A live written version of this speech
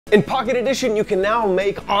In Pocket Edition, you can now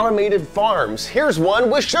make automated farms. Here's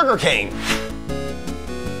one with sugarcane.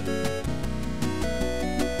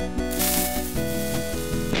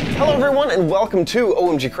 Hello everyone and welcome to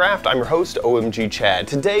OMGcraft. I'm your host, OMG Chad.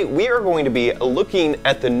 Today we are going to be looking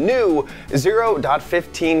at the new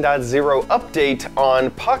 0.15.0 update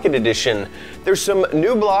on Pocket Edition. There's some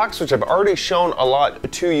new blocks, which I've already shown a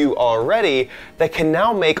lot to you already, that can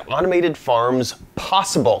now make automated farms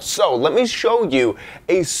possible. So let me show you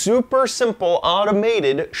a super simple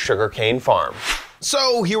automated sugarcane farm.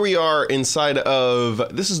 So here we are inside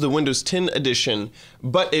of, this is the Windows 10 edition,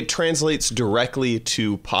 but it translates directly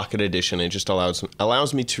to Pocket Edition. It just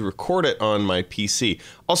allows me to record it on my PC.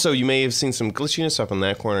 Also, you may have seen some glitchiness up in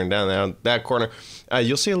that corner and down that corner.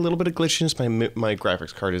 You'll see a little bit of glitchiness. My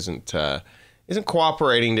graphics card isn't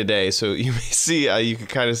cooperating today, so you may see, you can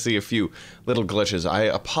kind of see a few little glitches. I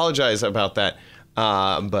apologize about that.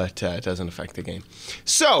 But it doesn't affect the game.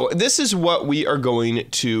 So this is what we are going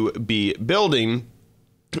to be building,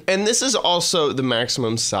 and this is also the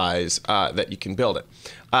maximum size that you can build it.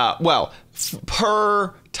 Well,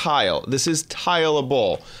 per tile. This is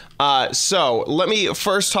tileable. So let me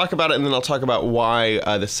first talk about it, and then I'll talk about why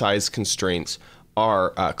the size constraints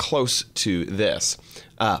are close to this.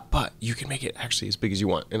 But you can make it actually as big as you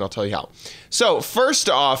want, and I'll tell you how. So first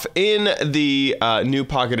off, in the new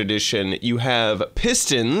Pocket Edition, you have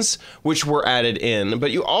pistons, which were added in,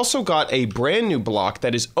 but you also got a brand new block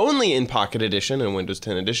that is only in Pocket Edition and Windows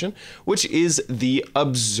 10 Edition, which is the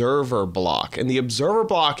Observer block. And the Observer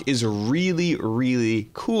block is really,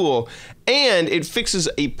 really cool, and it fixes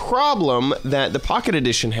a problem that the Pocket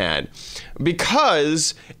Edition had,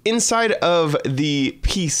 because inside of the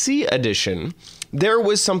PC edition, there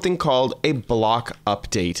was something called a block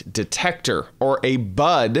update detector, or a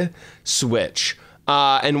BUD switch.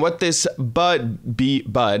 And what this BUD,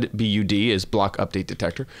 B-U-D, is block update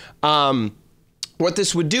detector. What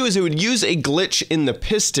this would do is it would use a glitch in the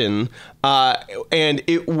piston, and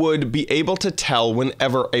it would be able to tell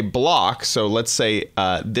whenever a block, so let's say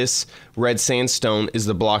this red sandstone is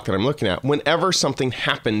the block that I'm looking at, whenever something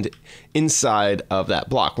happened inside of that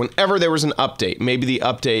block, whenever there was an update. Maybe the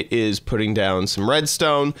update is putting down some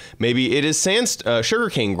redstone, maybe it is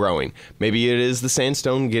sugarcane growing, maybe it is the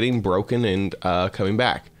sandstone getting broken and coming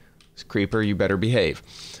back. Creeper, you better behave.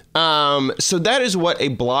 So that is what a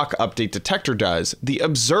block update detector does. The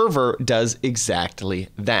Observer does exactly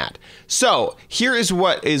that. So here is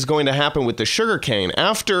what is going to happen with the sugarcane.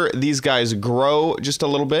 After these guys grow just a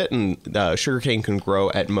little bit, and sugarcane can grow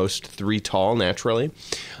at most 3 tall naturally.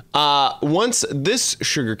 Once this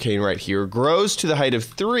sugarcane right here grows to the height of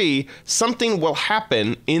 3, something will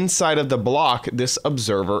happen inside of the block this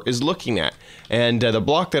Observer is looking at. And the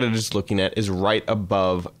block that it is looking at is right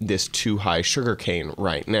above this 2-high sugarcane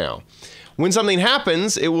right now. When something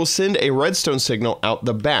happens, it will send a redstone signal out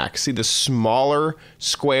the back. See the smaller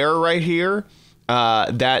square right here?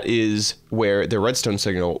 That is where the redstone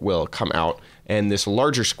signal will come out. And this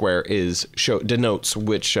larger square denotes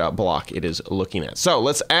which block it is looking at. So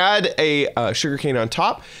let's add a sugarcane on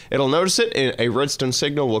top. It'll notice it, and a redstone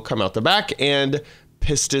signal will come out the back, and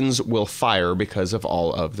pistons will fire because of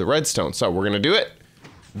all of the redstone. So we're gonna do it.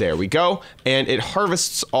 There we go. And it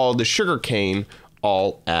harvests all the sugarcane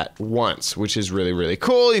all at once, which is really, really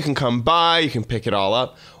cool. You can come by, you can pick it all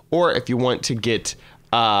up, or if you want to get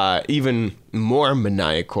even more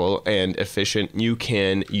maniacal and efficient, you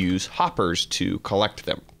can use hoppers to collect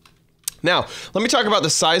them. Now, let me talk about the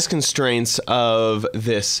size constraints of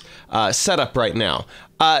this setup right now.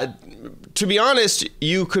 To be honest,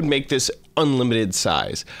 you could make this unlimited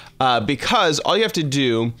size because all you have to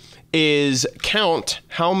do is count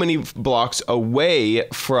how many blocks away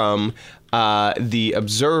from the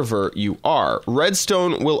Observer you are.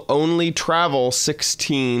 Redstone will only travel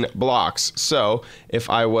 16 blocks. So if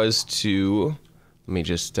I was to, let me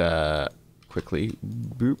just quickly,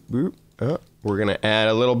 boop, boop. We're gonna add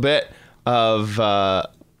a little bit of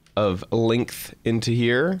length into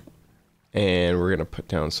here, and we're gonna put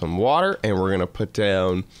down some water, and we're gonna put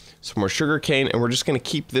down some more sugarcane, and we're just gonna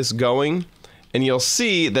keep this going. And you'll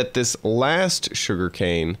see that this last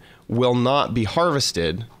sugarcane will not be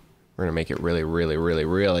harvested. We're gonna make it really, really, really,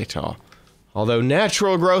 really tall. Although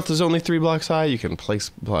natural growth is only 3 blocks high, you can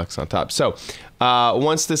place blocks on top. So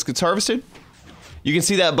once this gets harvested, you can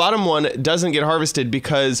see that bottom one doesn't get harvested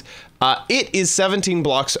because it is 17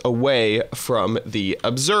 blocks away from the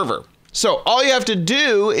Observer. So all you have to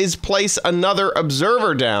do is place another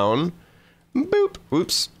Observer down. Boop.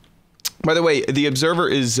 Oops. By the way, the Observer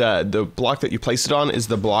is the block that you place it on is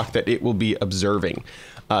the block that it will be observing.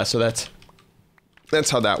 So that's That's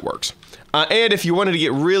how that works. And if you wanted to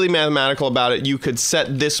get really mathematical about it, you could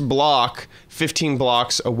set this block 15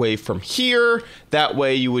 blocks away from here. That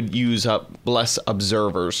way you would use up less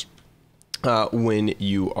observers when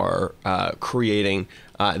you are creating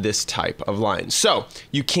this type of line. So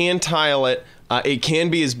you can tile it. It can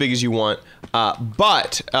be as big as you want,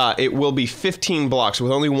 but it will be 15 blocks.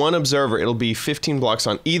 With only one observer, it'll be 15 blocks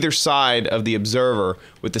on either side of the observer,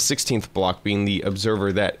 with the 16th block being the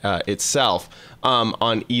observer that itself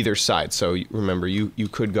on either side. So remember, you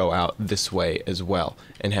could go out this way as well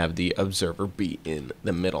and have the observer be in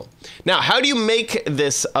the middle. Now, how do you make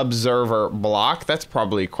this observer block? That's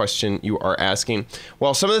probably a question you are asking.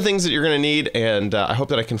 Well, some of the things that you're going to need, and I hope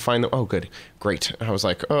that I can find them. Oh, good. Great. I was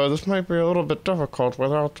like, oh, this might be a little bit difficult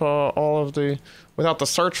without without the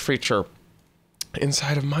search feature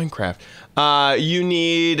inside of Minecraft. You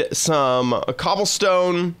need some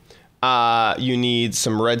cobblestone, you need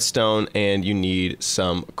some redstone, and you need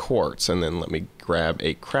some quartz. And then let me grab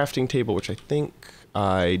a crafting table, which I think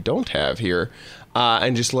I don't have here,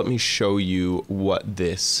 and just let me show you what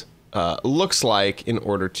this looks like in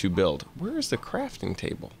order to build. Where is the crafting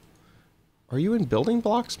table? Are you in building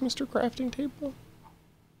blocks, Mr. Crafting Table?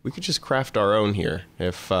 We could just craft our own here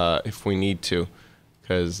if we need to,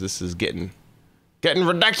 because this is getting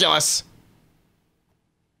ridiculous.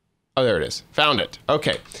 Oh, there it is. Found it.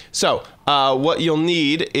 Okay. So what you'll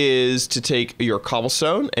need is to take your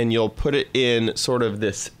cobblestone and you'll put it in sort of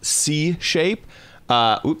this C shape.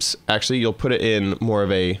 Oops. Actually, you'll put it in more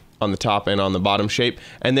of a on the top and on the bottom shape,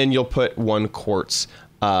 and then you'll put one quartz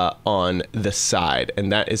on the side,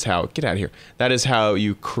 and that is how, get out of here, that is how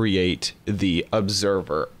you create the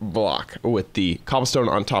observer block, with the cobblestone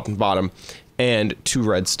on top and bottom and 2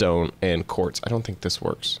 redstone and quartz. I don't think this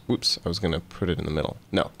works. Oops, I was gonna put it in the middle.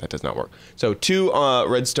 No, that does not work. So 2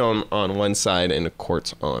 redstone on one side and a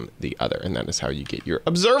quartz on the other, and that is how you get your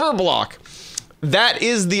observer block. That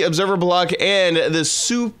is the observer block and the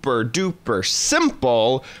super duper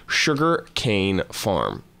simple sugarcane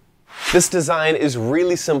farm. This design is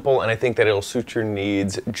really simple, and I think that it'll suit your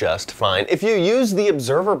needs just fine. If you use the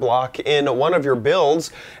observer block in one of your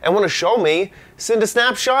builds and want to show me, send a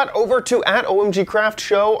snapshot over to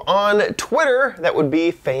 @OMGcraft on Twitter. That would be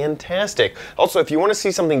fantastic. Also, if you want to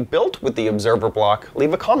see something built with the observer block,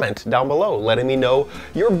 leave a comment down below letting me know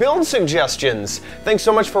your build suggestions. Thanks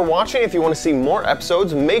so much for watching. If you want to see more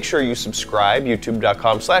episodes, make sure you subscribe.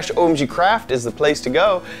 YouTube.com/OMGcraft is the place to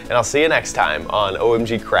go, and I'll see you next time on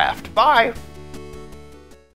OMGcraft. Bye!